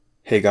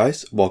Hey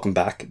guys, welcome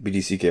back.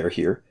 BDCKR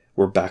here.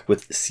 We're back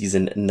with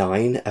Season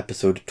 9,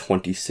 Episode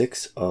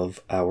 26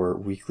 of our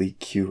weekly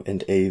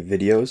Q&A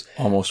videos.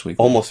 Almost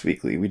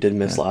weekly. We did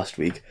miss last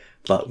week,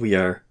 but we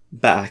are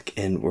back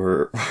and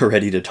we're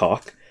ready to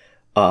talk.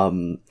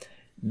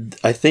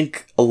 I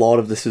think a lot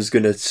of this is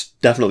going to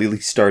definitely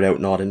start out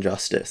not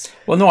Injustice.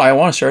 Well, no, I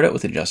want to start out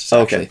with Injustice,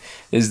 actually. Okay.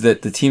 Is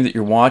that the team that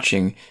you're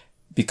watching,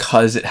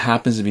 because it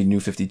happens to be New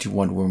 52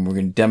 Wonder Woman, we're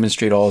going to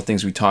demonstrate all the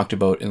things we talked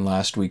about in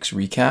last week's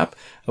recap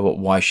about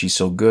why she's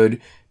so good,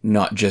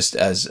 not just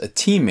as a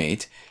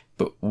teammate,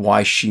 but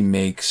why she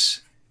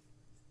makes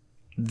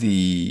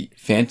the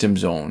Phantom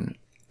Zone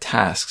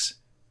tasks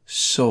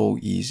so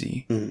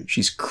easy.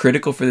 She's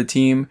critical for the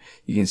team.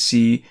 You can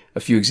see a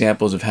few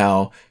examples of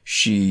how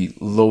she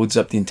loads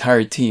up the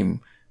entire team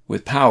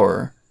with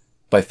power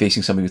by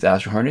facing somebody with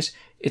Astral Harness.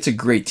 It's a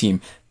great team.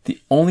 The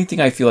only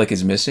thing I feel like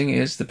is missing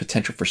is the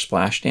potential for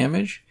splash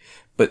damage,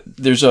 but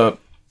there's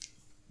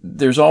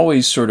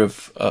always sort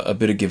of a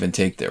bit of give and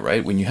take there,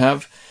 right? When you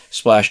have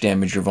splash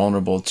damage, you're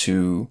vulnerable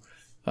to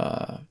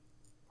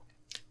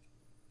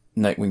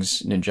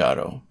Nightwing's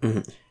Ninjato.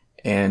 Mm-hmm.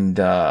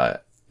 And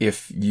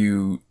if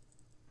you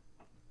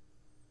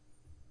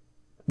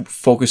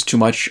focus too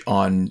much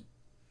on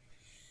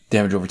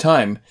damage over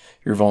time,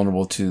 you're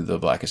vulnerable to the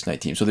Blackest Night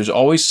team. So there's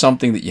always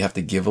something that you have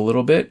to give a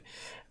little bit.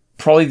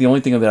 Probably the only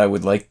thing that I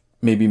would like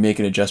maybe make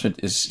an adjustment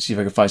is see if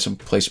I can find some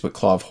place to put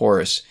Claw of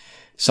Horus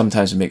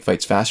sometimes to make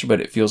fights faster, but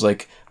it feels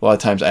like a lot of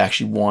times I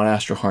actually want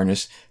Astral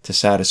Harness to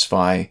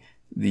satisfy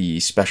the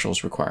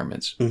specials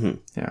requirements. Mm-hmm.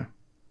 Yeah.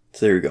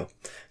 So there you go.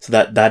 So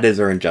that is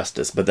our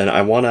Injustice. But then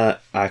I want to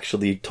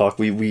actually talk.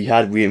 We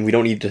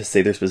don't need to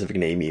say their specific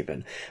name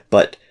even,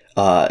 but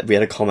we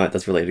had a comment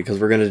that's related because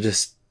we're going to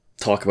just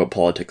talk about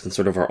politics and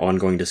sort of our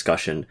ongoing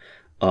discussion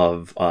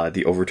of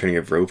the overturning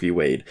of Roe v.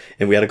 Wade.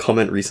 And we had a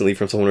comment recently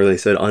from someone where they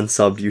said,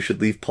 unsubbed, you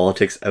should leave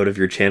politics out of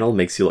your channel,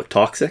 makes you look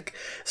toxic.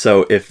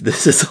 So if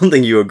this is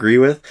something you agree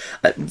with,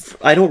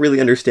 I don't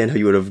really understand how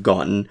you would have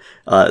gotten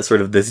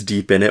sort of this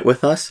deep in it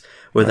with us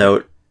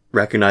without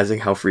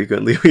recognizing how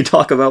frequently we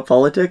talk about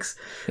politics.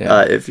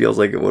 Yeah. It feels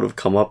like it would have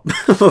come up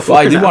before. Well,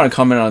 I did want to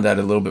comment on that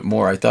a little bit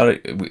more. I thought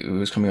it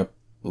was coming up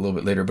a little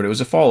bit later, but it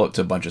was a follow-up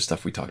to a bunch of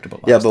stuff we talked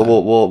about last time.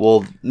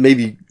 We'll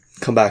maybe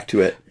come back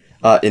to it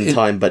in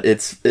time, but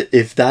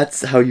if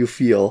that's how you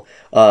feel,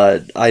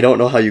 I don't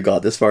know how you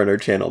got this far in our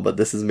channel, but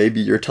this is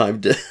maybe your time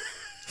to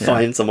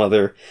find some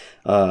other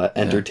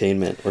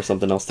entertainment or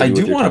something else to do with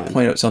your time. I do want to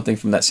point out something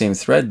from that same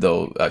thread,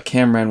 though,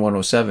 Camran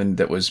 107,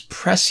 that was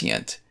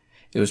prescient.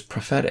 It was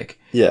prophetic.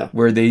 Yeah.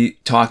 Where they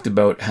talked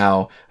about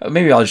how,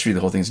 maybe I'll just read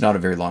the whole thing. It's not a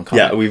very long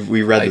comment. Yeah,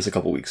 we read this a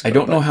couple weeks ago. I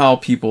don't know how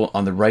people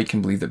on the right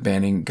can believe that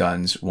banning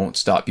guns won't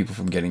stop people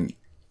from getting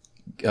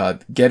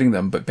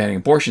them, but banning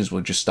abortions will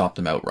just stop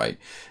them outright.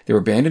 They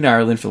were banned in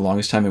Ireland for the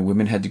longest time, and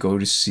women had to go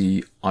to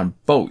sea on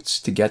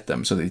boats to get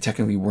them, so they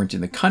technically weren't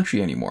in the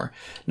country anymore.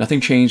 Nothing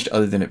changed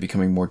other than it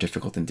becoming more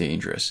difficult and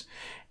dangerous.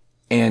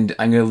 And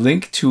I'm going to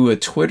link to a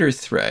Twitter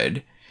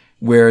thread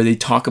where they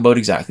talk about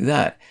exactly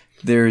that.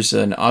 There's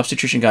an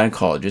obstetrician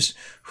gynecologist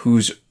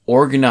who's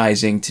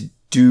organizing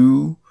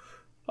to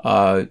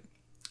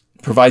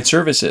provide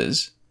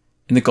services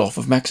in the Gulf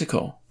of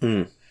Mexico.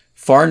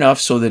 Far enough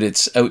so that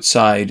it's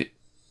outside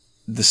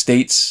the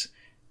States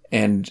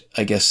and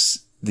I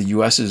guess the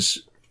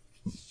U.S.'s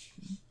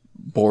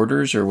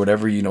borders or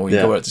whatever, when you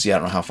go out to sea. I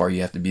don't know how far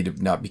you have to be to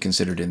not be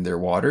considered in their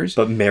waters.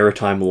 But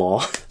maritime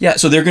law. Yeah,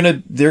 so they're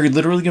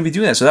literally gonna be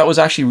doing that. So that was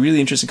actually a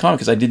really interesting comment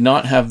because I did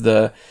not have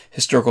the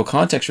historical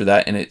context for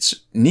that, and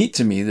it's neat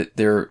to me that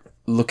they're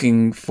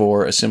looking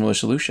for a similar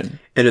solution.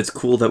 And it's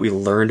cool that we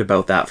learned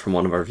about that from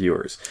one of our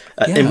viewers.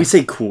 And we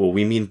say cool,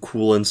 we mean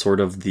cool in sort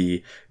of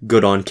the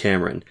good on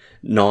Cameron,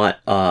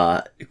 not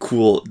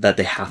cool that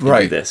they have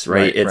to do this,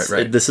 right?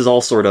 This is all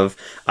sort of,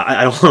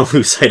 I don't want to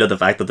lose sight of the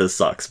fact that this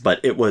sucks,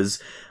 but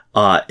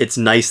it's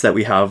nice that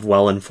we have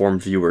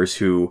well-informed viewers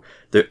who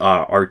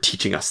are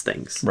teaching us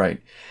things.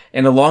 Right.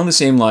 And along the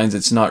same lines,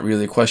 it's not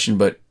really a question,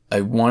 but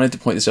I wanted to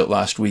point this out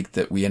last week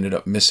that we ended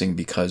up missing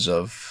because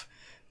of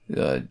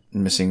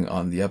missing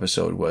on the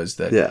episode was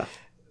that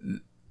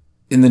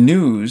in the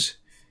news,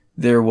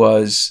 there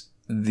was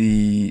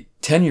the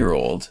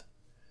 10-year-old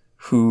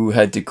who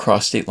had to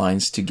cross state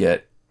lines to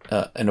get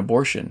an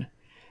abortion.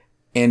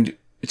 And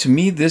to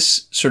me,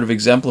 this sort of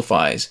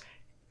exemplifies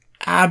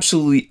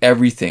absolutely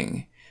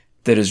everything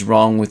that is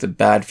wrong with the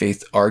bad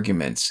faith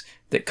arguments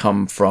that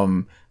come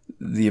from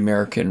the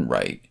American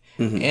right.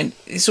 Mm-hmm.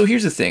 And so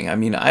here's the thing. I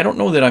mean, I don't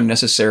know that I'm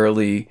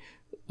necessarily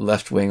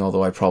left-wing,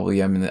 although I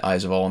probably am in the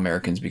eyes of all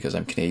Americans because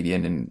I'm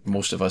Canadian and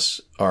most of us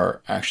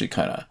are actually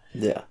kind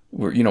of,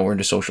 we're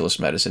into socialist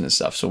medicine and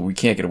stuff, so we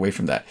can't get away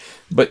from that.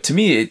 But to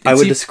me, I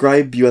would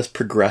describe you as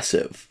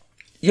progressive.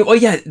 Yeah, well,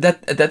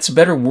 that's a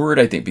better word,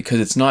 I think,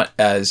 because it's not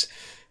as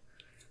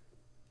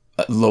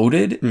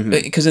loaded,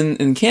 because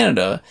in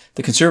Canada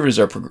the Conservatives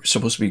are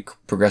supposed to be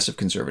progressive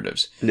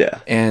Conservatives,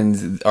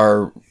 and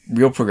our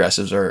real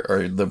progressives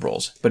are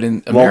Liberals. But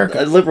in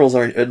America, Liberals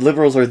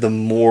are the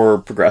more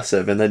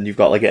progressive, and then you've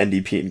got like an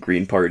NDP and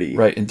Green Party,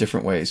 right, in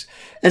different ways.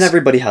 And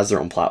everybody has their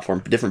own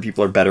platform. Different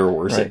people are better or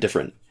worse at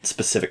different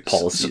specific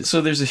policies.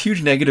 So there's a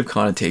huge negative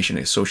connotation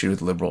associated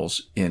with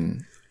liberals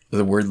in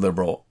the word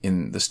liberal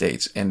in the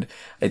States, and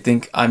I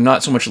think I'm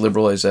not so much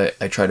liberal as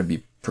I try to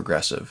be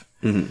progressive.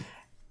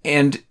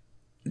 And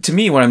to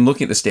me, when I'm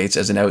looking at the States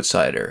as an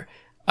outsider,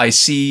 I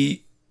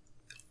see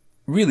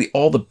really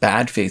all the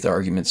bad faith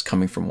arguments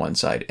coming from one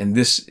side. And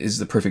this is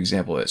the perfect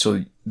example of it.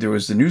 So there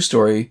was the news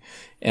story,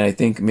 and I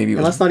think maybe it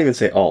was... And let's not even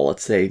say all,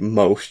 let's say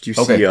most. You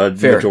see a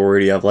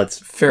majority of,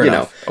 fair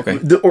enough.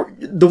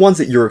 The ones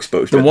that you're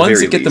exposed to. The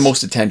ones that get the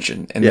most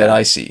attention and that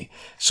I see.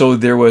 So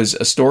there was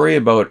a story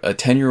about a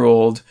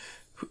 10-year-old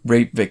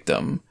rape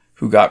victim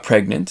who got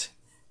pregnant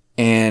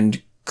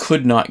and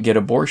could not get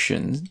an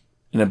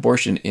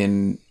abortion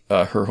in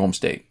her home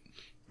state.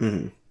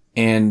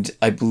 And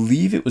I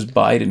believe it was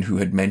Biden who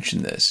had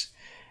mentioned this.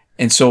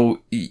 And so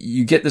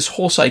you get this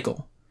whole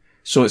cycle.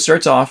 So it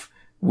starts off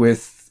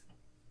with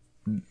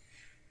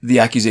the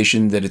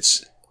accusation that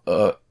it's,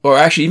 or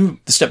actually even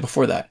the step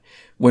before that,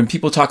 when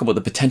people talk about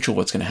the potential of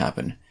what's going to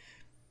happen,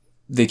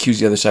 they accuse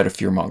the other side of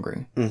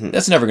fear-mongering.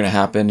 That's never going to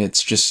happen.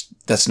 It's just,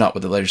 that's not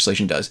what the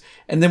legislation does.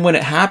 And then when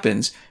it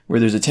happens, where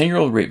there's a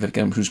 10-year-old rape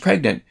victim who's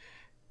pregnant,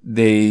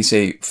 they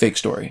say fake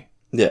story.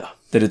 Yeah.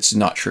 That it's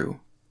not true.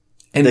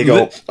 And they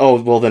go,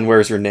 oh, well, then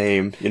where's her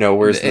name?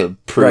 Where's the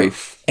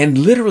proof? Right. And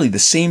literally the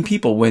same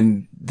people,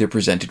 when they're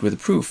presented with a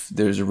proof,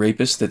 there's a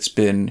rapist that's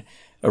been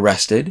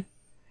arrested.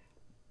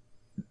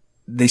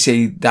 They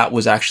say that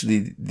was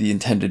actually the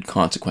intended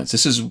consequence.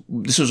 This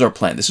was our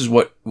plan. This is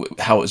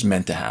how it was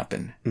meant to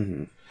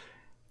happen.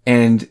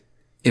 And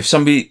if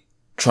somebody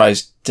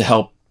tries to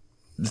help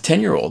the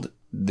 10-year-old,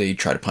 they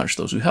try to punish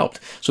those who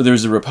helped. So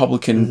there's a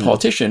Republican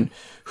politician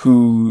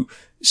who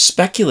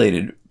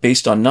speculated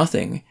based on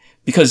nothing,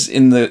 because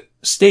in the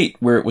state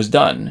where it was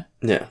done,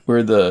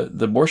 where the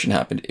abortion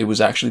happened, it was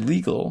actually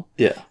legal.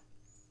 Yeah.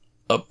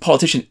 A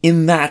politician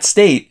in that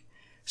state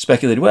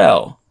speculated,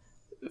 well,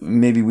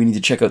 maybe we need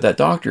to check out that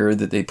doctor,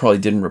 that they probably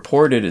didn't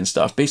report it and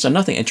stuff based on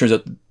nothing. It turns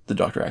out the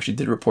doctor actually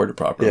did report it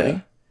properly. Yeah.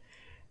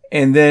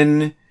 And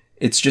then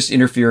it's just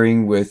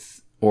interfering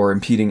with or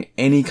impeding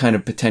any kind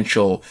of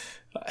potential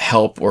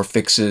help or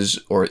fixes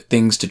or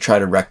things to try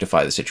to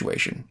rectify the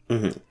situation.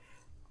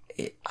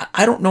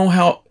 I don't know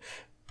how,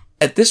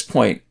 at this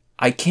point,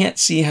 I can't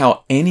see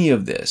how any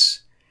of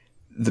this,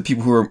 the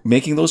people who are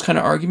making those kind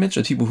of arguments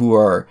or the people who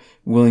are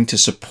willing to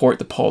support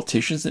the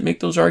politicians that make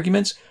those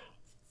arguments,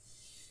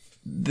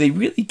 they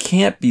really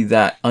can't be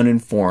that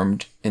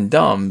uninformed and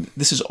dumb.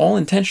 This is all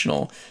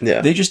intentional.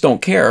 Yeah. They just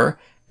don't care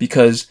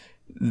because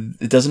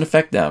it doesn't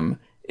affect them.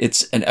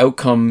 It's an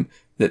outcome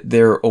that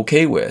they're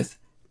okay with,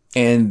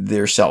 and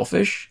they're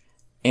selfish,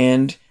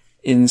 and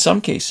in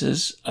some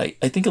cases, I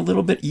think a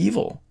little bit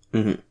evil.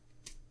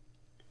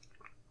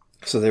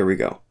 So there we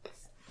go.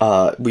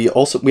 We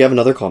have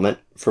another comment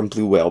from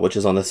Blue Whale, which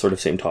is on this sort of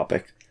same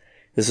topic.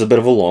 This is a bit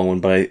of a long one,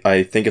 but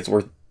I think it's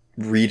worth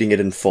reading it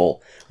in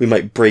full. We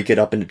might break it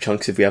up into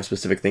chunks if we have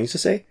specific things to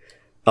say.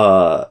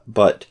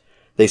 But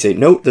they say,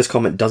 note, this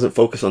comment doesn't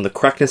focus on the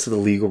correctness of the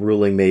legal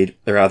ruling made,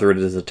 or rather it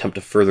is an attempt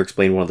to further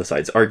explain one of the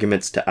side's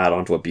arguments to add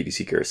on to what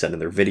BDC Care said in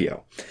their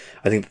video.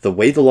 I think that the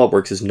way the law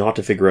works is not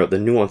to figure out the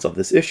nuance of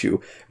this issue,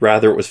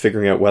 rather it was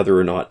figuring out whether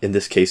or not, in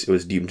this case it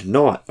was deemed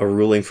not, a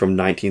ruling from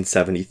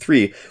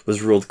 1973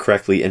 was ruled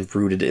correctly and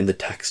rooted in the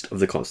text of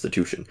the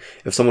Constitution.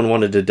 If someone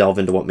wanted to delve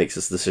into what makes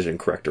this decision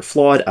correct or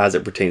flawed, as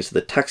it pertains to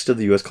the text of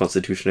the US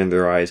Constitution in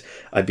their eyes,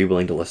 I'd be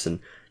willing to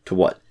listen to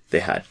what they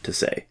had to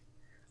say.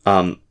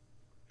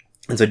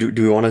 And so do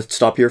we want to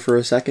stop here for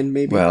a second,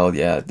 maybe? Well,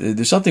 yeah.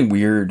 There's something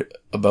weird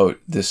about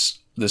this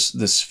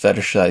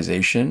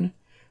fetishization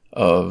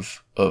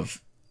of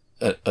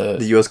the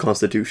U.S.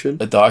 Constitution,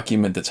 a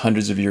document that's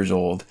hundreds of years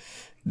old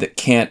that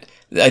can't.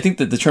 I think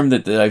that the term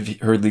that I've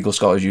heard legal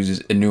scholars use is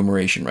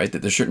enumeration, right?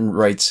 That there's certain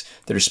rights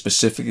that are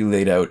specifically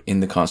laid out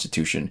in the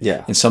Constitution,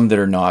 and some that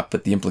are not.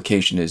 But the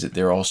implication is that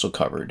they're also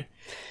covered.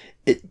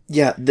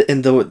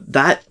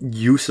 That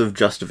use of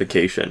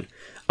justification,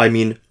 I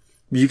mean,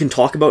 you can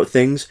talk about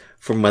things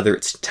from whether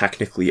it's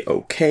technically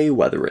okay,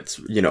 whether it's,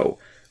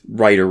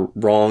 right or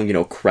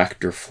wrong,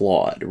 correct or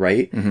flawed,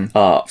 right?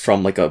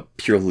 From like a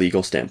pure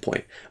legal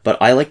standpoint. But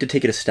I like to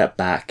take it a step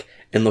back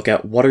and look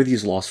at, what are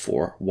these laws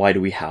for? Why do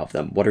we have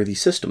them? What are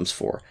these systems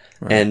for?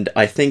 Right. And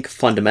I think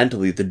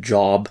fundamentally the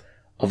job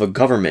of a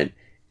government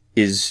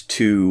is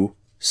to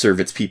serve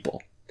its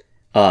people,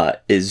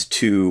 is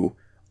to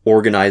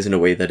organize in a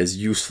way that is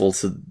useful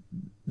to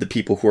the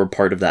people who are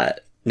part of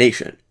that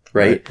nation.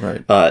 Right?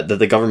 That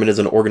the government is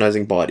an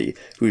organizing body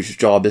whose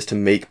job is to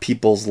make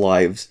people's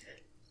lives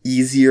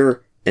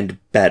easier and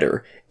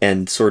better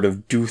and sort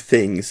of do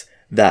things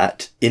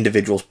that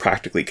individuals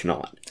practically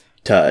cannot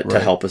to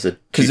help us achieve.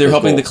 Because they're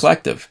helping the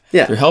collective.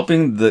 Yeah. They're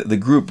helping the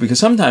group, because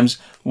sometimes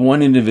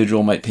one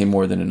individual might pay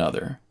more than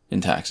another in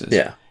taxes.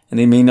 Yeah. and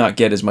they may not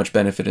get as much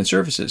benefit in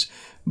services,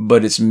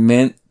 but it's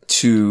meant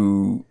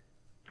to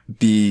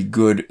be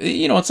good.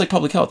 You know, it's like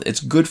public health.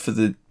 It's good for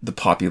the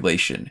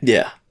population.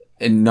 Yeah.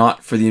 And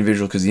not for the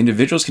individual, because the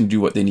individuals can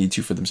do what they need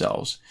to for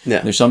themselves.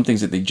 Yeah. There's some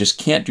things that they just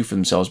can't do for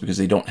themselves because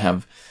they don't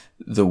have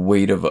the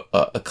weight of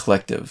a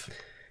collective.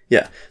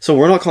 Yeah. So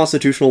we're not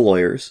constitutional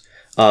lawyers.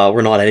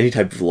 We're not any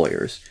type of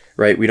lawyers,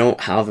 right? We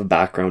don't have a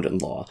background in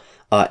law.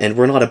 And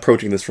we're not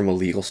approaching this from a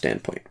legal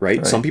standpoint,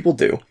 right? Some people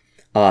do.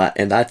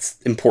 And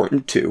that's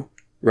important too,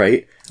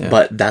 right? Yeah.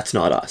 But that's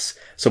not us.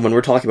 So when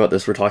we're talking about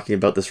this, we're talking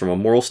about this from a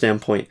moral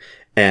standpoint,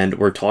 and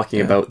we're talking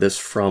about this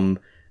from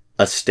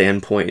a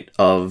standpoint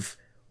of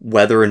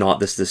whether or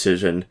not this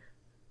decision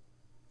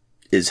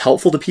is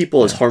helpful to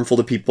people, is harmful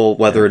to people,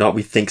 whether or not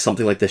we think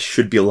something like this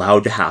should be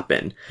allowed to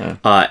happen.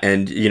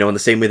 And, you know, in the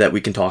same way that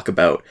we can talk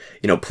about,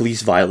 you know,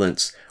 police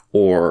violence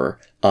or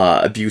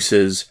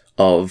abuses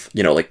of,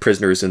 you know, like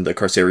prisoners in the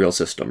carceral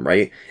system,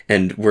 right?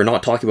 And we're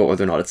not talking about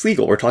whether or not it's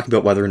legal. We're talking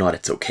about whether or not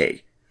it's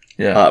okay.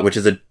 Yeah. Which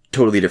is a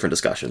totally different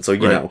discussion. So,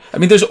 you know. I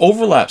mean, there's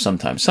overlap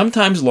sometimes.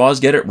 Sometimes laws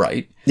get it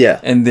right. Yeah.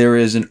 And there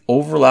is an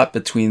overlap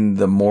between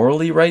the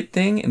morally right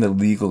thing and the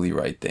legally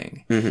right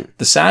thing. Mm-hmm.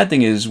 The sad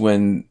thing is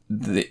when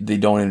they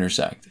don't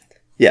intersect.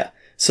 Yeah.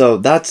 So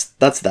that's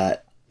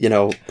that, you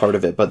know, part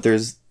of it. But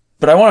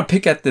I want to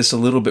pick at this a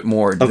little bit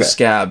more, the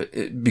scab,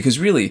 because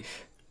really,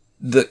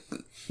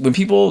 when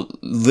people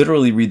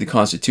literally read the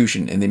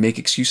Constitution and they make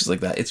excuses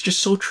like that, it's just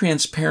so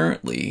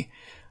transparently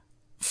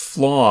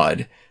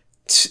flawed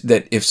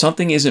that if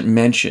something isn't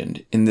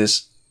mentioned in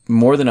this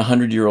more than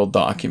 100-year-old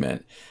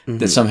document,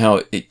 that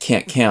somehow it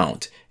can't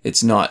count.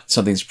 It's not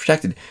something that's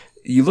protected.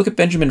 You look at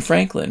Benjamin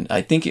Franklin.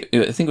 I think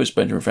it was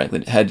Benjamin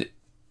Franklin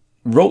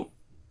wrote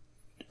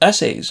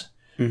essays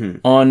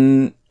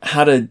on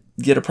how to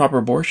get a proper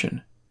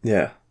abortion.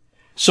 Yeah.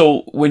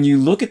 So when you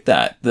look at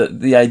that,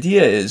 the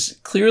idea is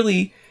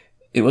clearly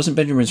it wasn't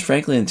Benjamin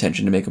Franklin's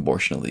intention to make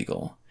abortion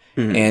illegal,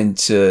 and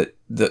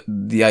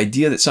the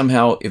idea that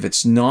somehow if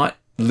it's not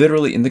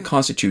literally in the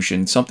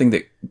Constitution, something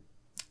that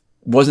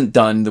wasn't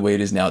done the way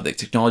it is now, the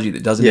technology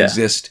that doesn't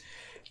exist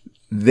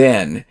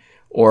then,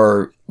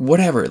 or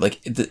whatever,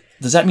 like,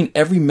 does that mean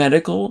every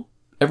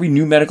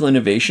new medical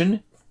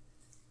innovation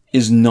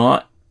is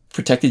not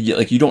protected yet?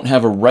 Like, you don't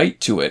have a right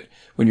to it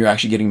when you're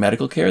actually getting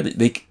medical care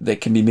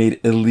that can be made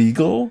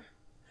illegal?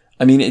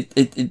 I mean,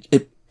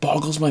 it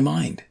boggles my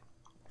mind.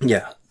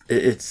 Yeah,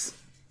 it's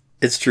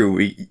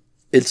true.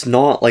 It's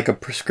not like a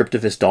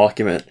prescriptivist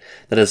document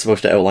that is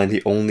supposed to outline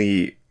the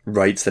only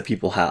rights that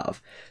people have.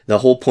 The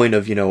whole point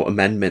of, you know,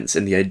 amendments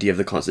and the idea of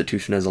the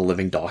Constitution as a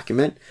living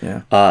document,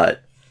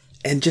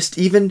 and just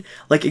even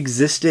like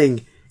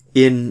existing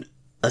in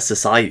a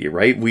society,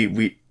 right?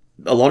 We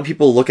a lot of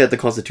people look at the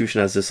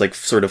Constitution as this like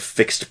sort of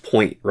fixed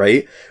point,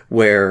 right?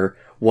 Where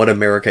what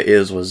America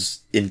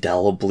was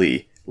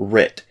indelibly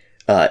writ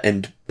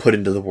and put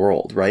into the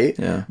world, right?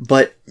 Yeah.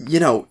 But, you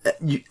know,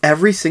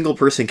 every single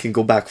person can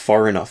go back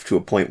far enough to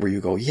a point where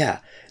you go, yeah,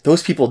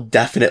 those people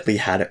definitely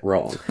had it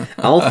wrong.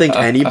 I don't think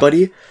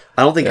anybody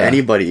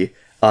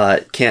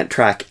can't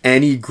track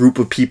any group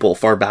of people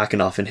far back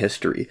enough in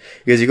history.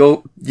 Because you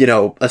go, you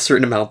know, a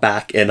certain amount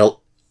back, and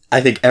I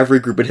think every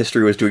group in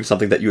history was doing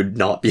something that you would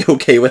not be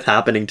okay with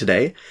happening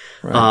today.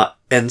 Right.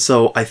 And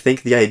so I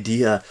think the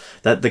idea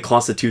that the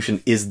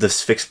Constitution is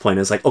this fixed point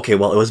is like, okay,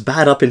 well, it was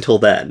bad up until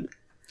then.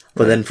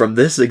 But then from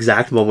this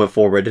exact moment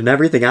forward and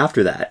everything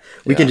after that,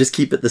 we can just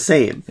keep it the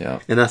same. Yeah.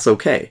 And that's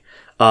okay.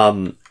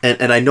 And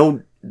I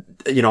know,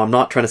 you know, I'm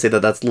not trying to say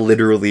that that's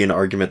literally an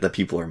argument that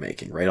people are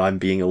making, right? I'm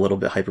being a little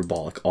bit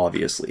hyperbolic,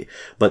 obviously.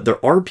 But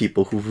there are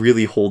people who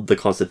really hold the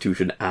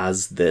Constitution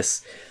as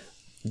this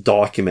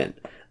document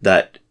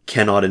that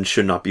cannot and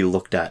should not be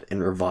looked at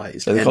and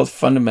revised. Are they called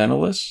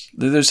fundamentalists?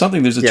 There's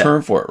a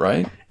term for it,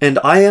 right? And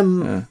I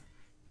am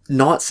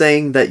not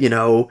saying that, you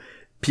know,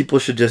 people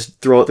should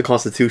just throw out the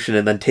Constitution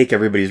and then take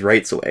everybody's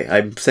rights away.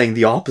 I'm saying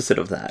the opposite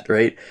of that,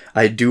 right?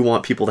 I do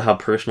want people to have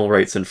personal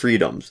rights and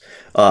freedoms.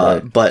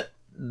 But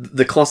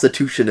the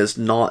Constitution is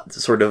not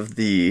sort of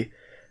the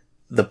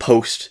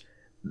post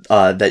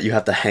that you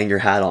have to hang your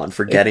hat on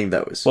for getting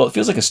those. Well, it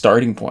feels like a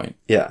starting point.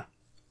 Yeah.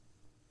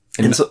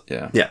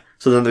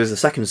 So then there's a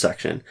second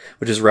section,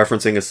 which is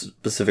referencing a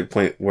specific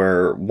point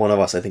where one of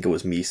us, I think it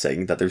was me,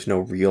 saying that there's no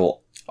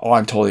real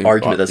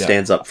argument that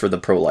stands up for the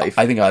pro-life.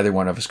 I think either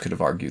one of us could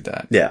have argued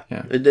that. Yeah.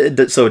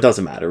 So it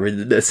doesn't matter.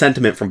 The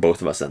sentiment from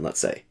both of us then, let's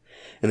say.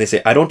 And they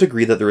say, I don't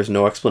agree that there is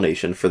no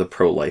explanation for the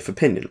pro-life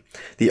opinion.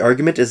 The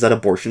argument is that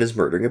abortion is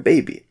murdering a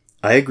baby.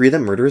 I agree that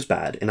murder is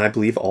bad, and I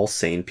believe all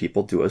sane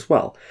people do as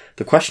well.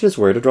 The question is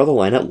where to draw the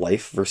line at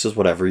life versus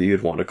whatever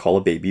you'd want to call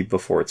a baby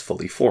before it's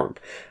fully formed.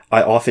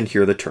 I often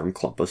hear the term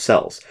clump of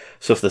cells.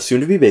 So if the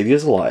soon-to-be baby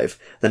is alive,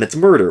 then it's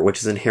murder, which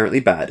is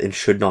inherently bad and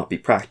should not be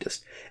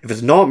practiced. If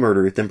it's not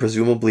murder, then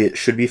presumably it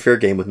should be fair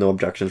game with no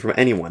objections from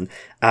anyone,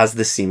 as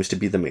this seems to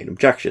be the main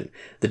objection.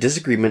 The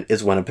disagreement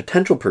is when a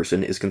potential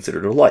person is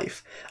considered a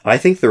life. I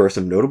think there are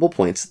some notable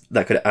points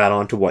that could add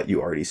on to what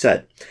you already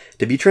said.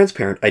 To be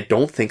transparent, I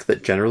don't think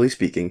that, generally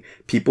speaking,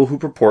 people who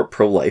purport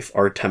pro-life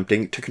are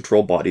attempting to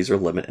control bodies or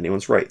limit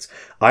anyone's rights.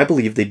 I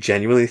believe they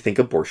genuinely think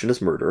abortion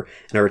is murder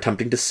and are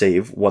attempting to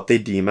save what they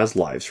deem as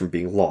lives from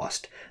being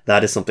lost.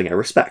 That is something I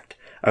respect.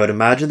 I would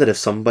imagine that if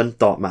someone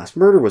thought mass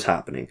murder was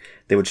happening,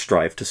 they would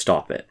strive to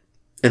stop it.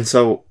 And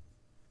so,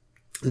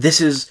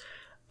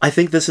 I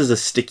think this is a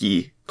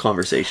sticky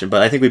conversation,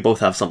 but I think we both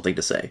have something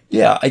to say.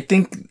 Yeah, I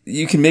think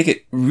you can make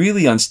it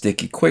really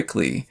unsticky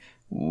quickly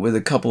with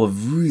a couple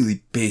of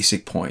really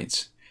basic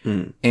points.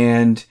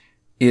 And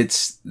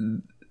there's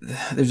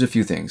a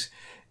few things.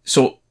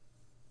 So,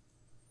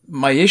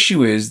 my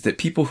issue is that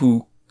people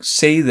who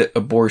say that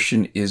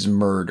abortion is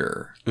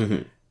murder,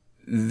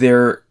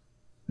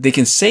 they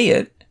can say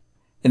it,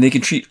 and they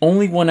can treat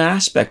only one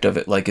aspect of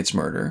it like it's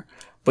murder,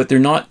 but they're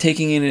not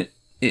taking it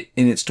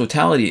in its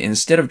totality.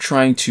 Instead of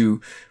trying to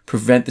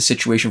prevent the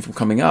situation from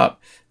coming up,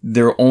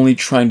 they're only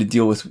trying to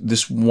deal with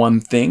this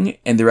one thing,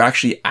 and they're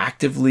actually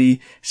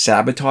actively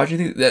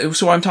sabotaging things.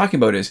 So what I'm talking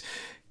about is,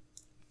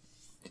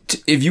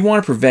 if you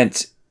want to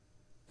prevent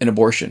an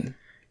abortion,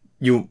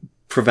 you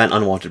prevent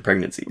unwanted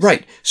pregnancies.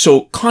 Right.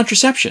 So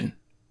contraception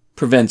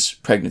prevents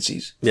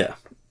pregnancies. Yeah.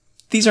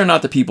 These are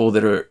not the people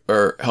that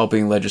are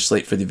helping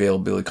legislate for the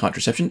availability of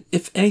contraception.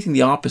 If anything,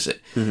 the opposite.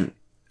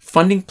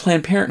 Funding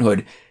Planned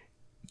Parenthood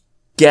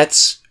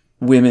gets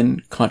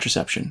women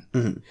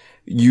contraception.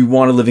 You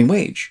want a living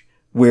wage,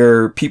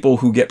 where people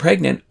who get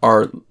pregnant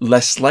are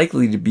less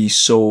likely to be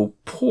so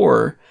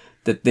poor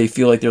that they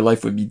feel like their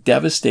life would be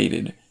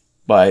devastated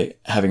by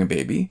having a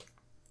baby.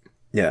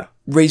 Yeah.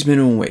 Raise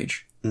minimum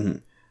wage.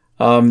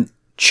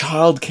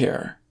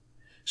 Childcare,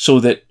 so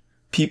that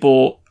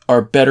people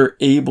are better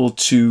able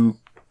to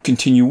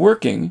continue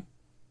working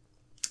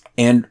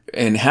and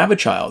have a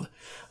child.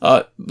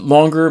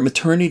 Longer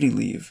maternity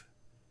leave.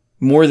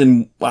 More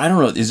than, I don't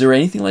know, is there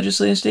anything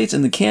legislated in states?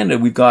 In Canada,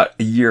 we've got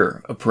a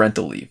year of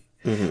parental leave.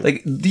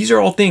 Like, these are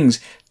all things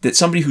that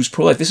somebody who's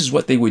pro-life, this is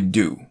what they would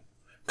do.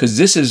 Because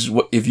this is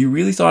what, if you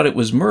really thought it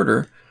was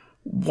murder,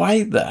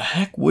 why the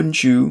heck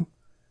wouldn't you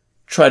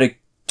try to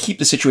keep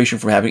the situation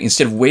from happening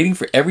instead of waiting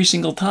for every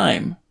single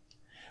time,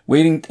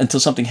 waiting until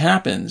something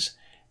happens,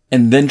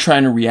 and then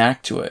trying to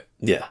react to it?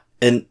 Yeah.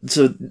 And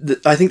so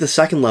I think the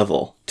second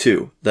level,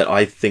 too, that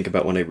I think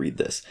about when I read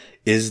this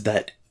is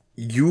that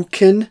you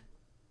can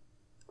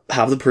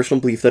have the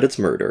personal belief that it's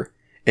murder,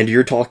 and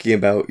you're talking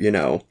about,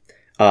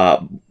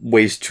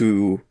 ways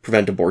to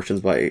prevent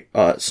abortions by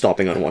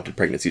stopping unwanted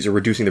pregnancies or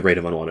reducing the rate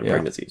of unwanted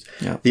pregnancies.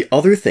 Yeah. The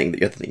other thing that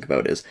you have to think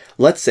about is,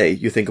 let's say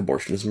you think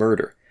abortion is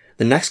murder.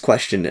 The next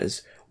question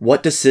is,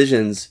 what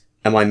decisions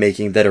am I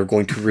making that are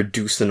going to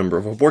reduce the number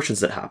of abortions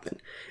that happen?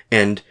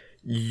 And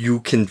you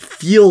can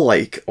feel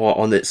like,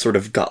 on this sort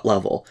of gut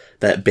level,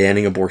 that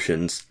banning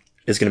abortions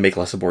is going to make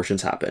less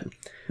abortions happen.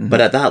 But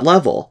at that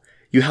level,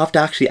 you have to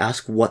actually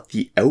ask what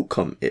the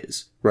outcome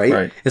is,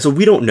 right? And so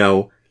we don't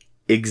know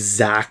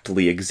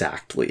exactly,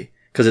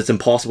 because it's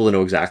impossible to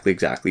know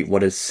exactly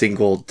what a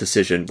single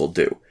decision will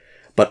do.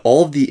 But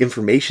all of the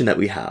information that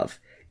we have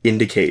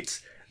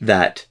indicates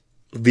that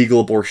legal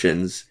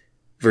abortions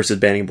versus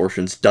banning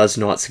abortions does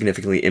not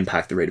significantly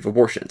impact the rate of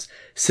abortions.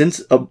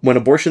 Since when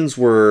abortions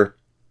were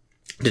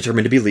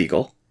determined to be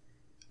legal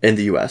in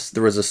the US,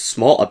 there was a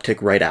small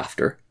uptick right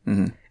after,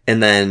 and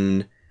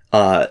then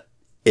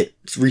it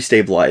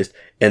restabilized,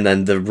 and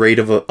then the rate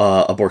of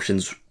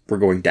abortions were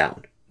going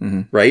down,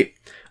 right?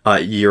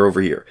 Year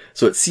over year.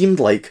 So it seemed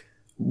like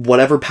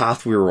whatever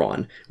path we were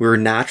on, we were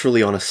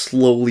naturally on a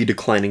slowly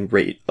declining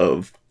rate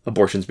of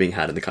abortions being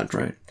had in the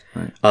country.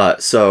 Right.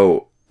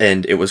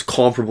 And it was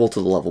comparable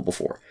to the level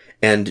before.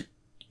 And,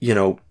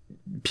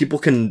 people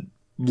can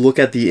look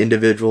at the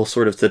individual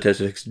sort of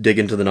statistics, dig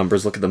into the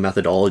numbers, look at the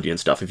methodology and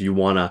stuff if you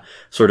want to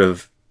sort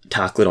of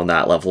tackle it on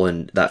that level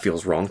and that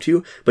feels wrong to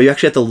you. But you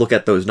actually have to look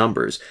at those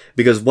numbers,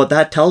 because what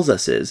that tells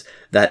us is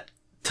that,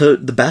 to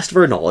the best of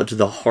our knowledge,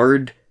 the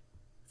hard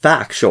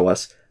facts show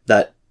us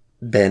that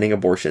banning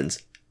abortions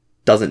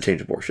doesn't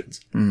change abortions.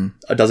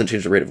 It doesn't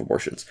change the rate of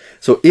abortions.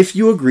 So if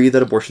you agree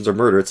that abortions are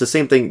murder, it's the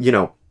same thing,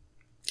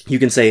 you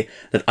can say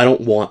that I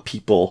don't want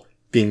people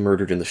being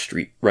murdered in the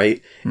street,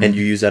 right? And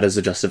you use that as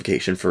a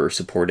justification for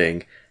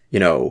supporting,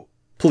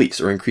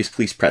 police or increased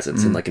police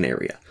presence in like an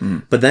area.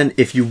 But then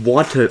if you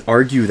want to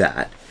argue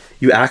that,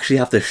 you actually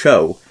have to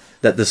show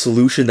that the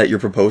solution that you're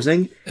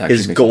proposing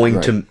is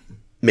going to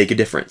make a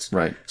difference.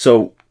 Right.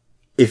 So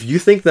if you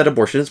think that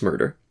abortion is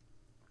murder,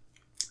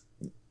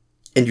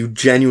 and you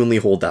genuinely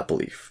hold that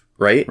belief,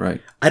 right?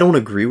 Right. I don't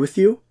agree with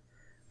you,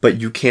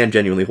 but you can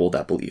genuinely hold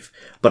that belief.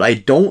 But I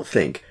don't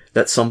think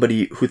that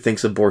somebody who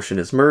thinks abortion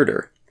is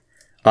murder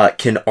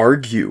can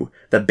argue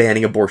that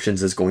banning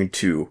abortions is going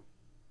to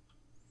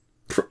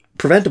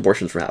prevent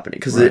abortions from happening.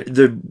 Because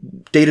the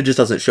data just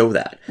doesn't show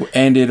that.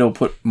 And it'll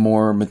put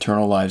more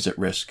maternal lives at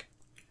risk.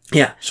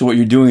 Yeah. So what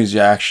you're doing is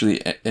you're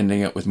actually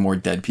ending up with more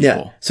dead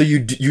people. Yeah. So you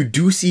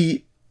do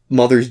see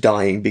mothers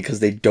dying because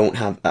they don't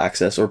have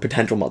access, or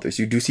potential mothers.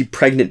 You do see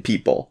pregnant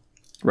people,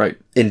 right,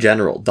 in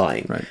general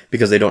dying, right,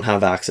 because they don't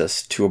have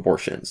access to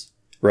abortions,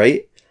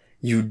 right?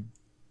 You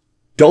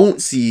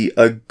don't see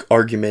an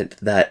argument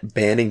that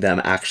banning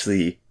them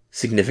actually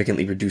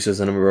significantly reduces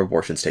the number of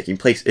abortions taking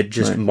place. It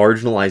just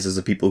marginalizes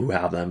the people who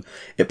have them.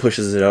 It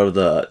pushes it out of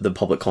the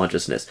public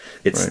consciousness.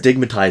 It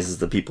stigmatizes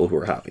the people who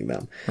are having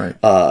them. Right.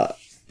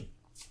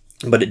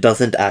 But it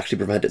doesn't actually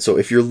prevent it. So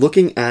if you're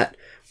looking at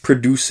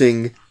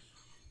producing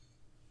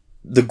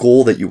the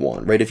goal that you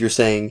want, right? If you're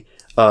saying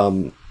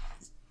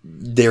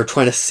they're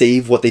trying to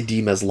save what they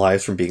deem as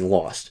lives from being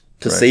lost,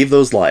 to save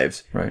those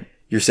lives,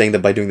 you're saying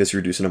that by doing this you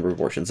reduce the number of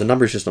abortions. The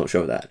numbers just don't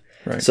show that.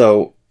 Right.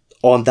 So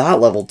on that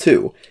level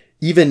too,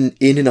 even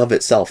in and of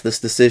itself, this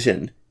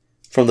decision,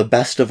 from the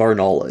best of our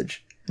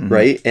knowledge,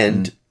 right?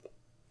 And,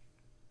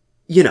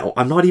 you know,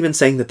 I'm not even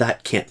saying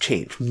that can't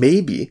change.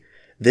 Maybe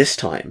this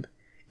time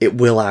it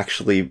will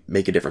actually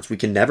make a difference. We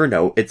can never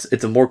know. It's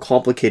a more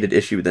complicated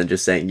issue than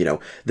just saying, you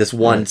know, this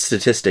one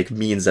statistic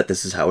means that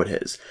this is how it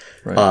is.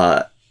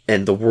 Right.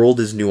 And the world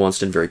is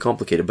nuanced and very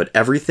complicated, but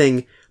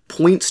everything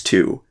points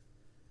to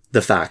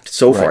the fact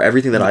so far,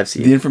 everything that I've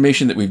seen. The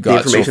information that we've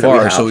got so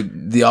far. So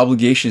the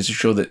obligation is to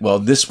show that, well,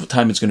 this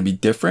time it's going to be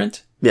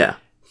different. Yeah.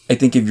 I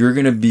think if you're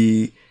going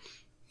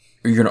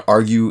to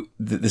argue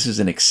that this is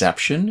an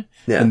exception,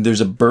 and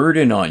there's a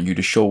burden on you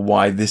to show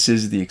why this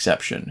is the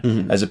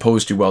exception, as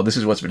opposed to, well, this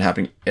is what's been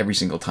happening every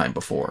single time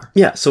before.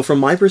 Yeah, so from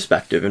my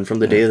perspective and from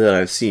the data that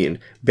I've seen,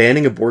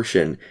 banning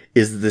abortion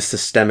is the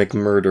systemic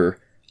murder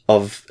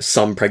of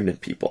some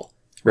pregnant people,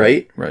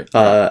 right? Right.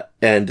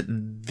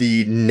 And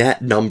the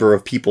net number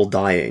of people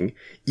dying,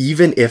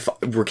 even if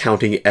we're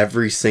counting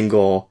every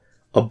single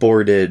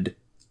aborted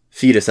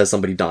fetus as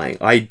somebody dying,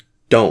 I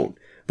don't,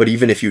 but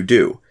even if you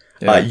do,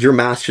 your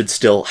math should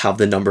still have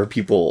the number of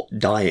people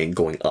dying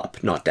going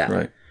up, not down.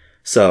 Right.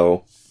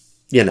 So,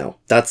 you know,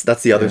 that's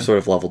the other sort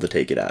of level to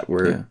take it at.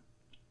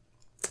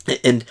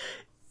 And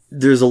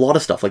there's a lot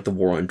of stuff like the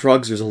war on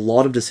drugs. There's a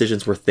lot of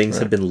decisions where things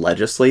have been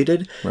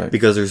legislated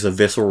because there's a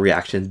visceral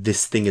reaction.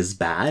 This thing is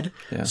bad.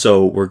 Yeah.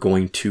 So we're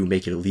going to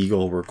make it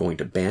illegal. We're going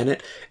to ban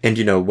it. And,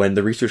 you know, when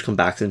the research comes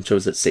back and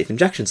shows that safe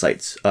injection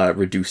sites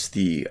reduce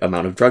the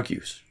amount of drug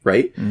use,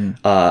 right?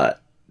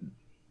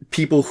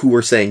 People who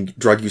are saying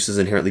drug use is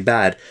inherently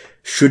bad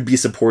should be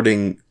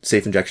supporting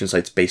safe injection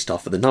sites based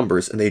off of the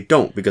numbers, and they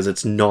don't, because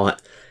it's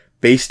not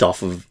based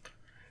off of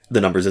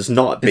the numbers. It's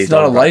not based. It's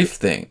not a life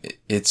thing.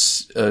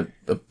 It's a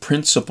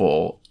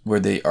principle where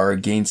they are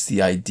against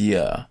the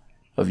idea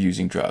of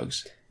using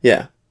drugs.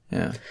 Yeah.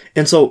 Yeah.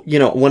 And so, you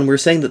know, when we're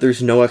saying that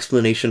there's no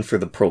explanation for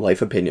the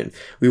pro-life opinion,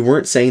 we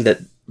weren't saying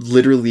that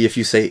literally if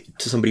you say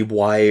to somebody,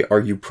 why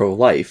are you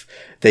pro-life?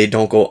 They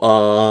don't go,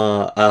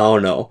 I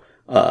don't know.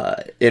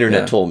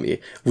 Internet told me.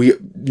 We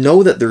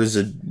know that there's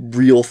a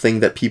real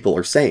thing that people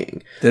are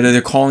saying.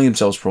 They're calling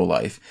themselves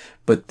pro-life,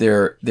 but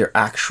their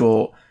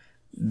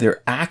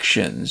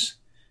actions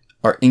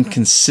are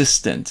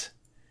inconsistent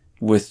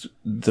with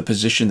the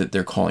position that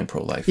they're calling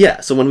pro-life. Yeah,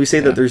 so when we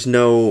say that there's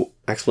no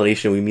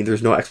explanation, we mean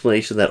there's no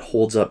explanation that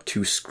holds up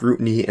to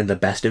scrutiny and the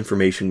best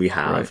information we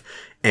have,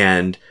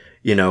 and,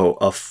 you know,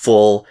 a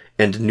full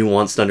and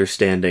nuanced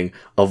understanding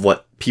of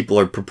what people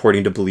are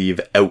purporting to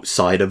believe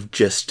outside of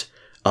just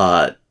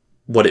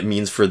what it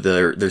means for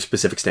their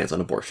specific stance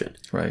on abortion.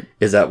 Right.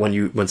 Is that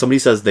when somebody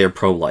says they're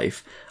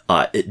pro-life,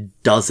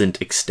 it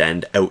doesn't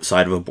extend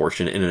outside of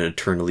abortion in an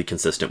eternally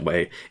consistent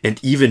way,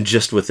 and even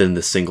just within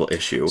the single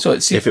issue. So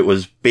if it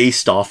was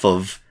based off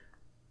of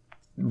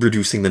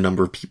reducing the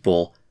number of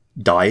people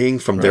dying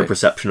from their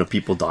perception of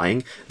people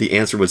dying, the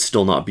answer would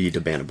still not be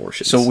to ban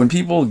abortions. So when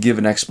people give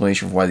an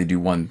explanation for why they do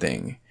one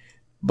thing,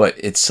 but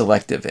it's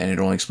selective and it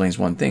only explains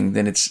one thing,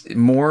 then it's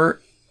more,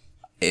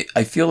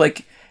 I feel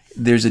like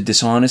there's a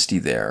dishonesty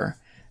there,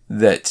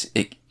 that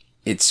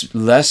it's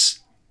less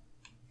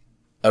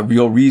a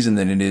real reason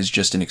than it is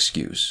just an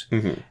excuse.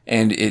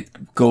 And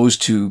it goes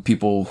to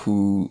people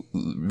who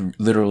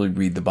literally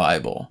read the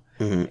Bible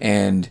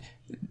and,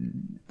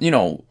 you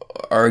know,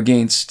 are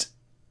against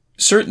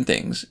certain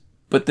things,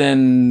 but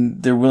then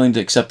they're willing to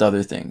accept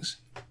other things.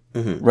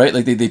 Right?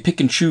 Like they pick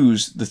and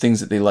choose the things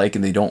that they like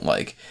and they don't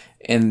like.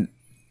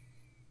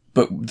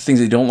 But the things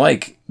they don't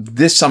like,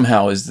 this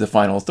somehow is the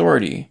final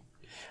authority.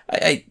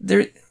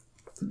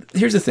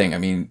 Here's the thing. I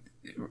mean,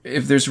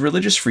 if there's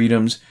religious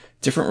freedoms,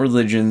 different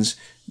religions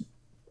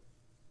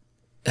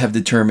have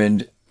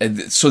determined.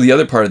 So the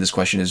other part of this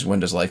question is, when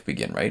does life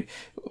begin, right?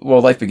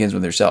 Well, life begins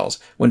when there's cells.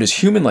 When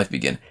does human life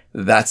begin?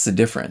 That's the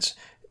difference.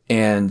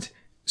 And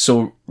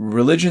so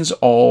religions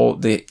I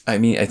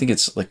think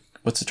it's like,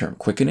 what's the term?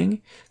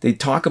 Quickening? They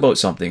talk about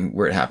something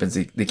where it happens.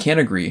 They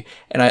can't agree.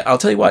 And I'll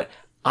tell you what,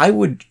 I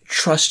would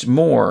trust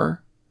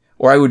more,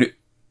 or I would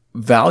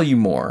value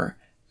more,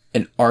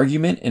 an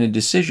argument and a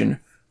decision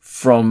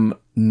from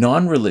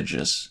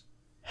non-religious,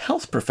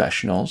 health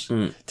professionals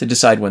to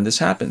decide when this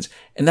happens.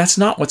 And that's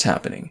not what's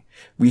happening.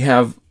 We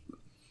have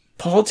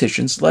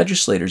politicians,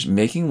 legislators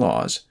making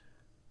laws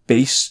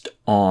based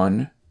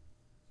on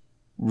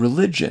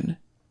religion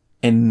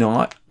and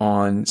not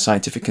on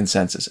scientific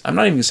consensus. I'm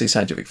not even going to say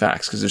scientific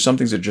facts, because there's some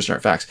things that just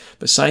aren't facts.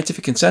 But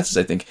scientific consensus,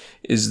 I think,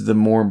 is the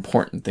more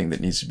important thing that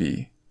needs to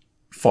be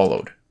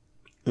followed.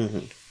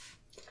 Mm-hmm.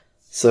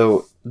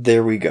 So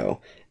there we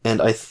go.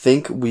 And I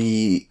think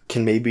we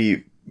can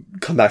maybe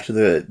come back to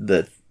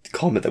the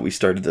comment that we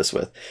started this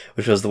with,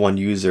 which was the one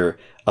user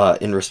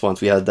in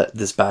response. We had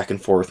this back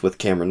and forth with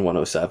Cameron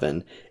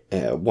 107,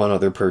 one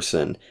other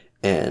person,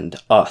 and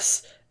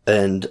us.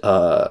 And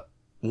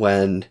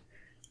when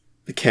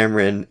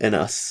Cameron and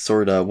us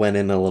sort of went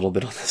in a little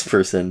bit on this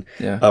person,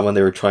 when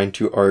they were trying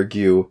to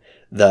argue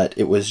that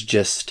it was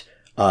just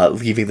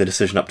leaving the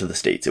decision up to the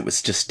states. It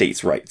was just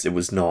states' rights. It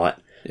was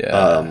not...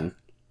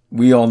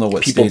 we all know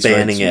what people states'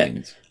 banning rights it.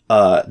 means.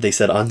 They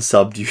said,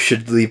 unsubbed, you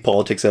should leave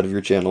politics out of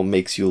your channel,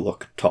 makes you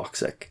look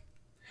toxic.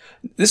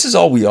 This is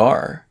all we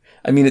are.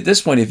 I mean, at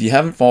this point, if you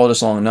haven't followed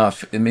us long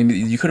enough, maybe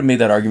you could have made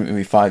that argument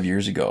maybe 5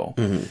 years ago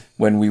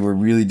when we were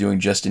really doing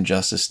just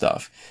injustice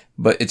stuff.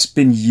 But it's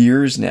been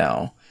years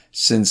now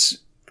since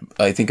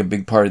I think a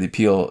big part of the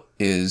appeal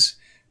is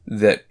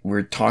that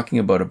we're talking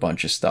about a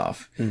bunch of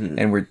stuff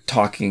and we're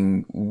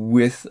talking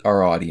with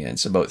our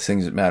audience about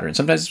things that matter. And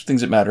sometimes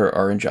things that matter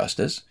are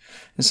injustice,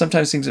 and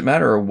sometimes things that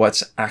matter are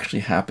what's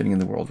actually happening in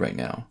the world right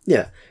now.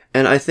 Yeah.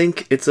 And I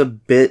think it's a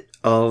bit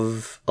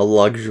of a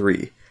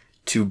luxury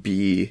to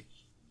be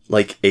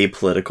like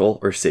apolitical,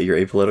 or say you're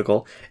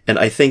apolitical. And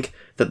I think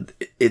that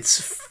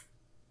it's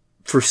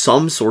for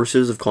some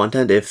sources of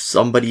content, if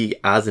somebody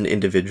as an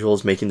individual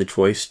is making the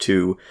choice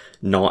to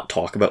not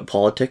talk about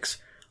politics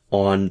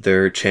on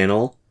their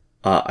channel,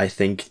 I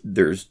think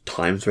there's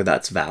times where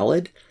that's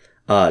valid,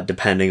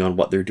 depending on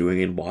what they're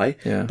doing and why.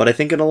 Yeah. But I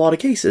think in a lot of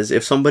cases,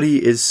 if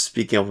somebody is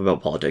speaking up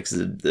about politics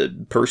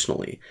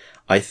personally,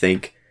 I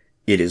think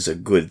it is a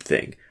good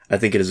thing. I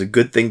think it is a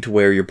good thing to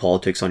wear your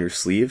politics on your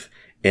sleeve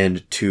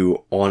and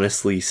to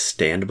honestly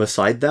stand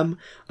beside them.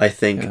 I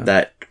think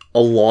that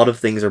a lot of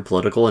things are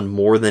political, and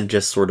more than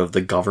just sort of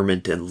the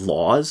government and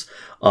laws,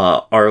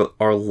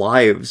 our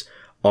lives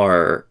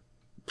are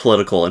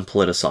political and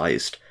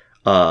politicized,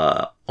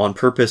 on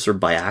purpose or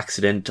by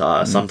accident.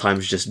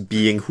 Sometimes just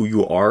being who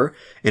you are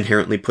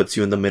inherently puts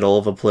you in the middle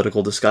of a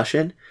political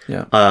discussion.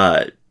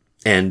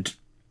 And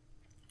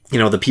you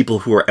know, the people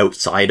who are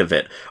outside of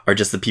it are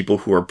just the people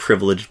who are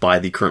privileged by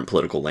the current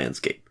political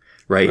landscape,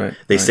 right?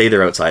 They say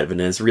they're outside of it,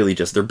 and it's really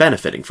just they're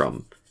benefiting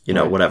from, you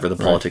know, whatever the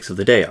politics of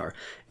the day are.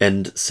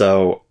 And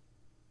so,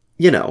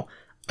 you know,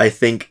 I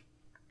think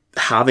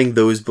having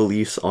those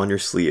beliefs on your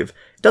sleeve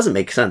doesn't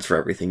make sense for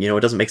everything. You know,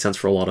 it doesn't make sense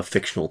for a lot of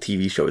fictional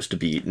TV shows to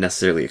be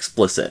necessarily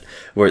explicit,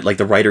 where like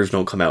the writers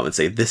don't come out and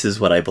say, this is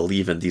what I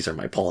believe in, these are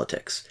my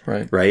politics.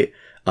 Right?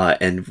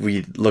 And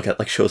we look at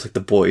like shows like The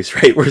Boys,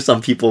 right, where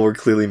some people were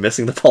clearly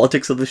missing the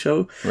politics of the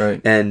show.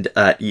 And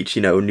at each,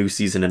 you know, new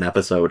season and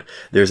episode,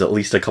 there's at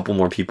least a couple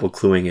more people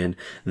cluing in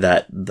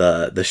that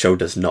the show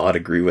does not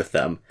agree with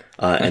them,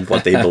 and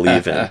what they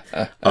believe in.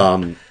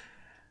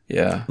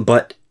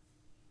 But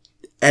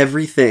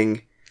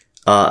everything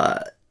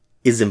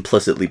is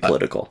implicitly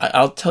political.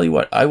 I'll tell you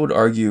what, I would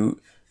argue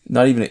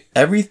not even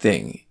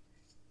everything.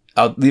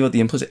 I'll leave out the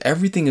implicit.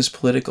 Everything is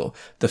political.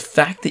 The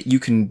fact that you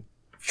can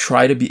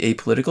try to be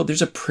apolitical,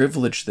 there's a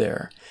privilege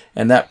there.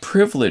 And that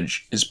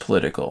privilege is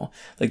political.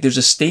 Like there's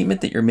a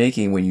statement that you're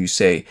making when you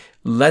say,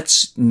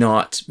 let's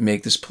not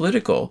make this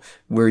political,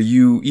 where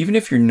you, even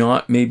if you're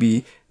not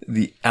maybe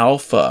the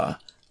alpha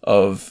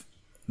of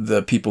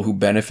the people who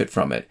benefit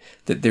from it,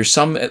 that there's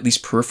some at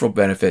least peripheral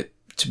benefit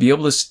to be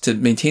able to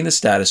maintain the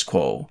status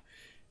quo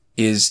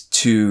is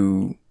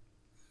to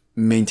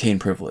maintain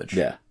privilege.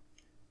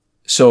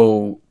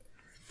 So,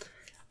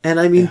 and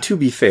I mean, to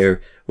be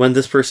fair, when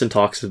this person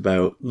talks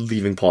about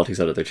leaving politics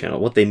out of their channel,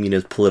 what they mean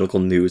is political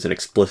news and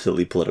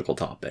explicitly political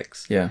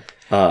topics.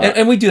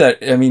 And we do that.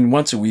 I mean,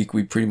 once a week,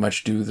 we pretty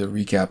much do the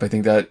recap. I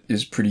think that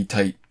is pretty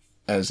tight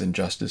as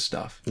injustice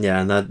stuff.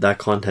 Yeah, and that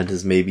content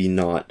is maybe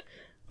not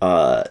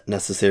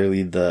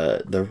necessarily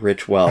the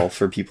rich well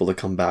for people to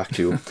come back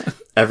to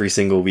every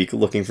single week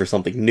looking for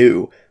something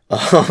new.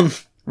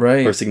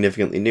 Or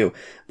significantly new.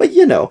 But,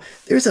 you know,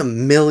 there's a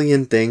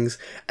million things.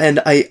 And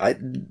I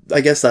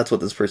guess that's what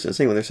this person is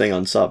saying when they're saying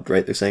unsubbed,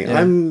 right? They're saying,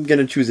 I'm going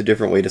to choose a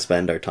different way to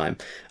spend our time.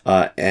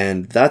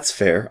 And that's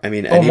fair. I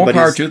mean, more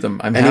power to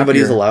them.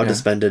 Anybody's allowed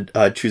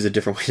to choose a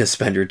different way to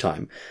spend your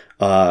time.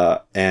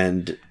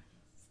 And,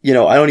 you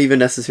know, I don't even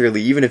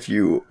necessarily, even if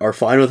you are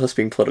fine with us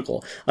being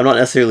political, I'm not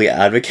necessarily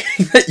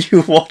advocating that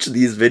you watch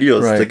these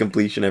videos to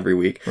completion every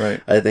week.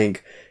 I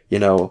think, you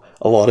know,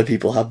 a lot of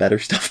people have better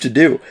stuff to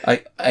do.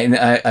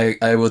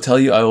 I will tell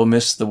you, I will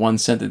miss the 1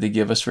 cent that they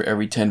give us for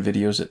every 10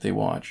 videos that they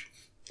watch.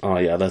 Oh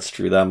yeah, that's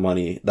true. That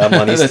money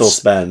still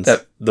spends.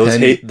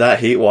 That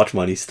hate watch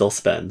money still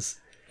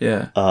spends.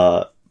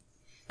 But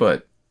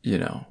you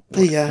know.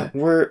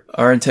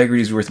 Our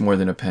integrity is worth more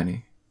than a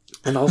penny.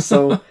 And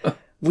also,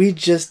 we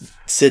just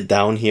sit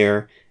down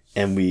here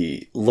and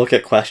we look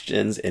at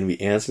questions and we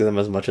answer them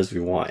as much as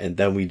we want, and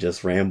then we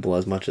just ramble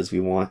as much as we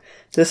want.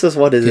 This is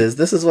what it is.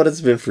 This is what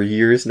it's been for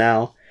years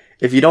now.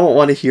 If you don't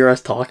want to hear us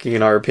talking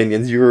in our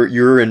opinions,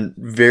 you're in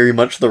very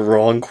much the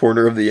wrong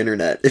corner of the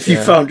internet if you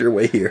found your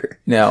way here.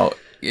 Now,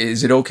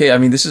 is it okay? I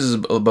mean, this is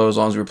about as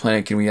long as we're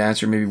planning. Can we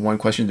answer maybe one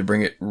question to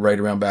bring it right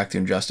around back to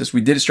Injustice? We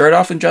did start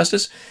off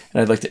Injustice,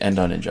 and I'd like to end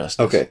on Injustice.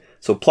 Okay,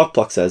 so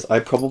Pluck says, I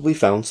probably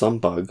found some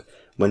bug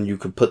when you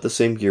could put the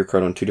same gear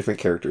card on 2 different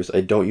characters. I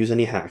don't use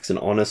any hacks and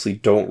honestly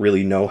don't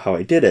really know how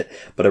I did it,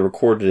 but I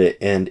recorded it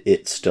and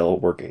it's still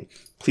working.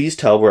 Please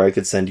tell where I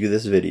could send you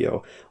this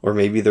video, or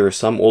maybe there is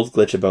some old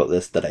glitch about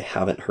this that I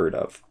haven't heard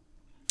of.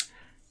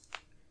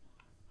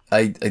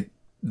 The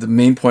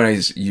main point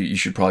is you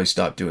should probably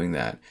stop doing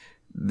that.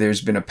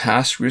 There's been a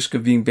past risk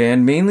of being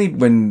banned, mainly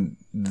when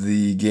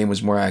the game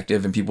was more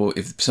active and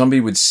if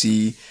somebody would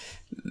see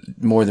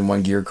more than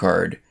one gear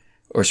card,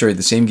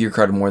 the same gear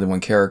card on more than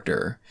one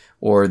character,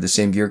 or the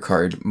same gear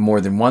card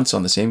more than once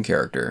on the same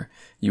character,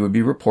 you would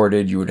be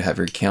reported, you would have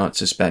your account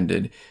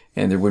suspended,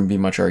 and there wouldn't be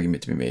much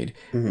argument to be made.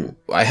 Mm-hmm.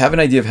 I have an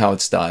idea of how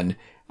it's done.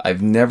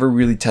 I've never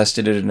really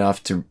tested it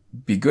enough to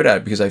be good at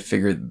it, because I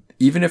figured,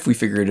 even if we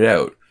figured it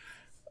out,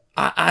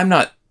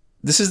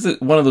 this is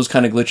one of those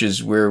kind of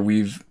glitches where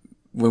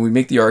when we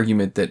make the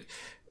argument that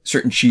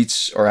certain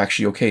cheats are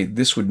actually okay,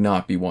 this would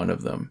not be one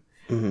of them.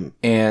 Mm-hmm.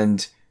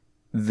 And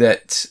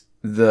that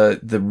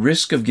the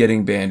risk of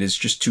getting banned is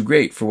just too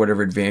great for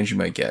whatever advantage you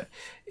might get.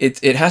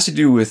 It has to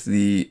do with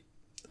the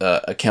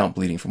account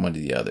bleeding from one to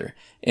the other.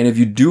 And if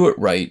you do it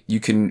right, you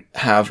can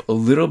have a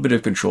little bit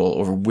of control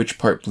over which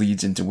part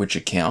bleeds into which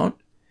account.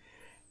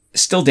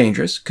 Still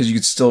dangerous, because you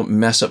could still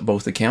mess up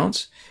both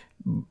accounts.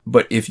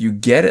 But if you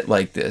get it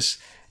like this,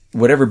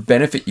 whatever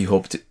benefit you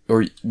hope to,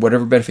 or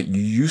whatever benefit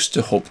you used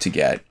to hope to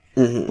get,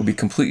 mm-hmm. will be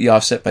completely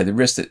offset by the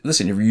risk that,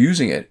 listen, if you're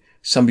using it,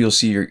 somebody will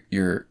see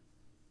your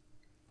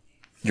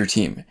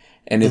team.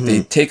 And if mm-hmm.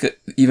 they take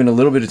even a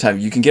little bit of time,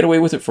 you can get away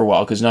with it for a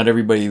while, because not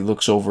everybody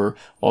looks over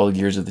all the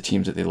gears of the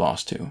teams that they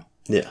lost to.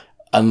 Yeah.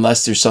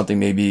 Unless there's something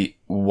maybe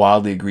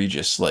wildly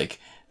egregious, like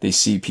they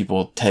see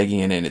people tagging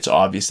in and it's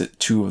obvious that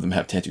 2 of them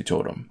have Tentu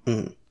Totem.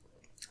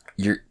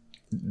 Mm-hmm.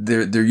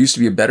 There used to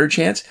be a better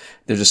chance.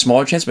 There's a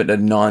smaller chance, but a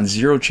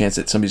non-zero chance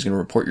that somebody's going to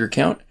report your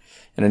account,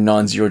 and a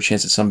non-zero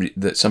chance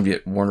that somebody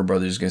at Warner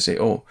Brothers is going to say,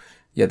 "Oh,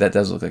 yeah, that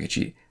does look like a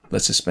cheat.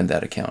 Let's suspend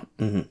that account."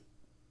 Mm-hmm.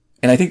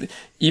 And I think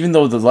even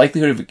though the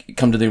likelihood of it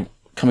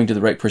coming to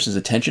the right person's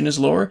attention is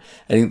lower,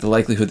 I think the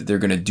likelihood that they're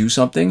going to do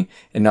something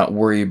and not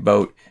worry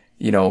about,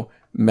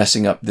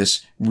 messing up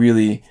this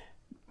really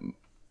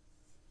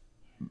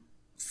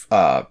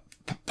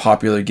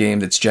popular game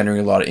that's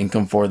generating a lot of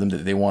income for them that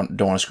they don't want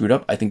to screw it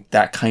up. I think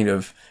that kind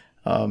of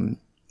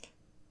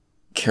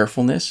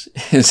carefulness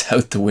is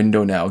out the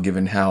window now,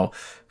 given how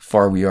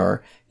far we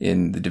are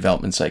in the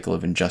development cycle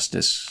of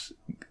Injustice,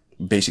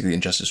 basically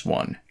Injustice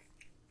 1.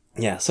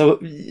 Yeah, so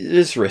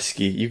it's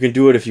risky. You can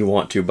do it if you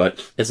want to,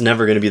 but it's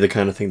never going to be the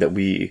kind of thing that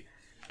we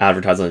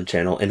advertise on the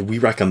channel, and we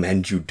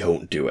recommend you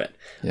don't do it.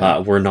 Yeah.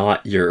 We're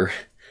not your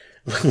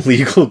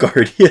legal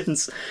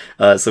guardians,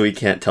 so we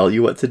can't tell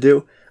you what to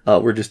do.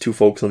 We're just 2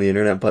 folks on the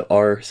internet, but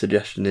our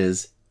suggestion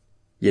is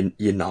you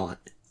not.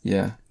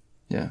 Yeah,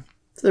 yeah.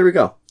 So there we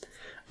go.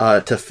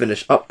 To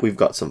finish up, we've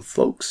got some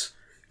folks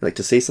I'd like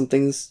to say some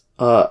things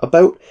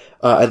about.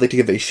 I'd like to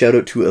give a shout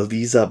out to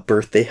Eliza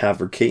Birthday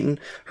Haver Caton.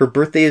 Her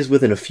birthday is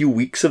within a few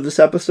weeks of this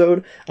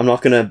episode. I'm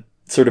not going to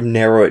sort of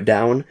narrow it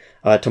down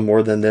to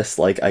more than this.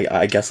 Like,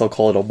 I guess I'll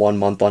call it a 1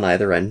 month on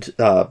either end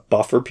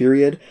buffer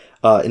period.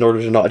 In order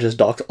to not just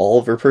dox all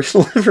of her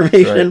personal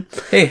information.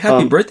 Right. Hey,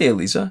 happy birthday,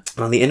 Elisa.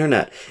 On the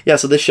internet. Yeah,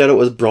 so this shout out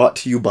was brought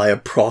to you by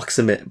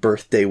approximate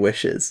birthday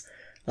wishes.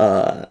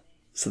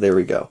 So there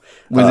we go.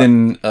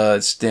 Within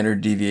standard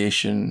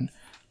deviation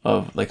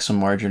of like some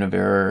margin of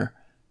error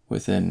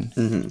within,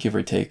 mm-hmm. give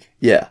or take.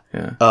 Yeah.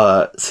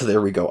 So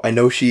there we go. I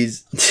know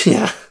she's...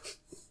 yeah.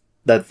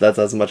 That's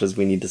as much as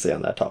we need to say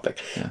on that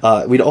topic.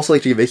 Yeah. We'd also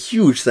like to give a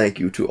huge thank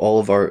you to all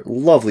of our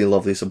lovely,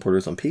 lovely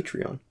supporters on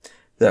Patreon.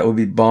 That would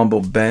be Bombo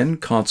Ben,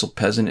 Consul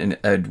Peasant, and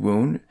Ed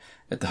Woon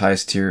at the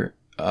highest tier,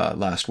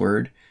 last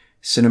word.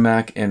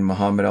 Cinemac and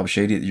Mohammed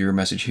Al-Shady at the Your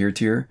Message Here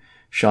tier.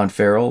 Sean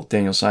Farrell,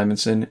 Daniel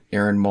Simonson,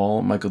 Aaron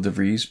Mall, Michael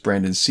DeVries,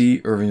 Brandon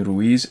C., Irving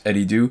Ruiz,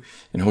 Eddie Du,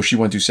 and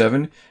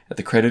Hoshi127 at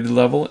the credited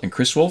level. And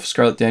Chris Wolf,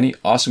 Scarlet Danny,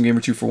 Awesome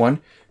Gamer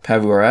 241,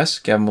 Pavu RS,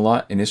 Gavin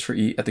Malott, and Isfer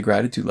E at the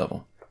gratitude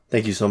level.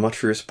 Thank you so much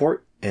for your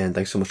support, and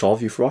thanks so much to all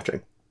of you for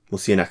watching. We'll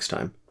see you next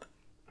time.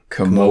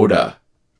 Komoda.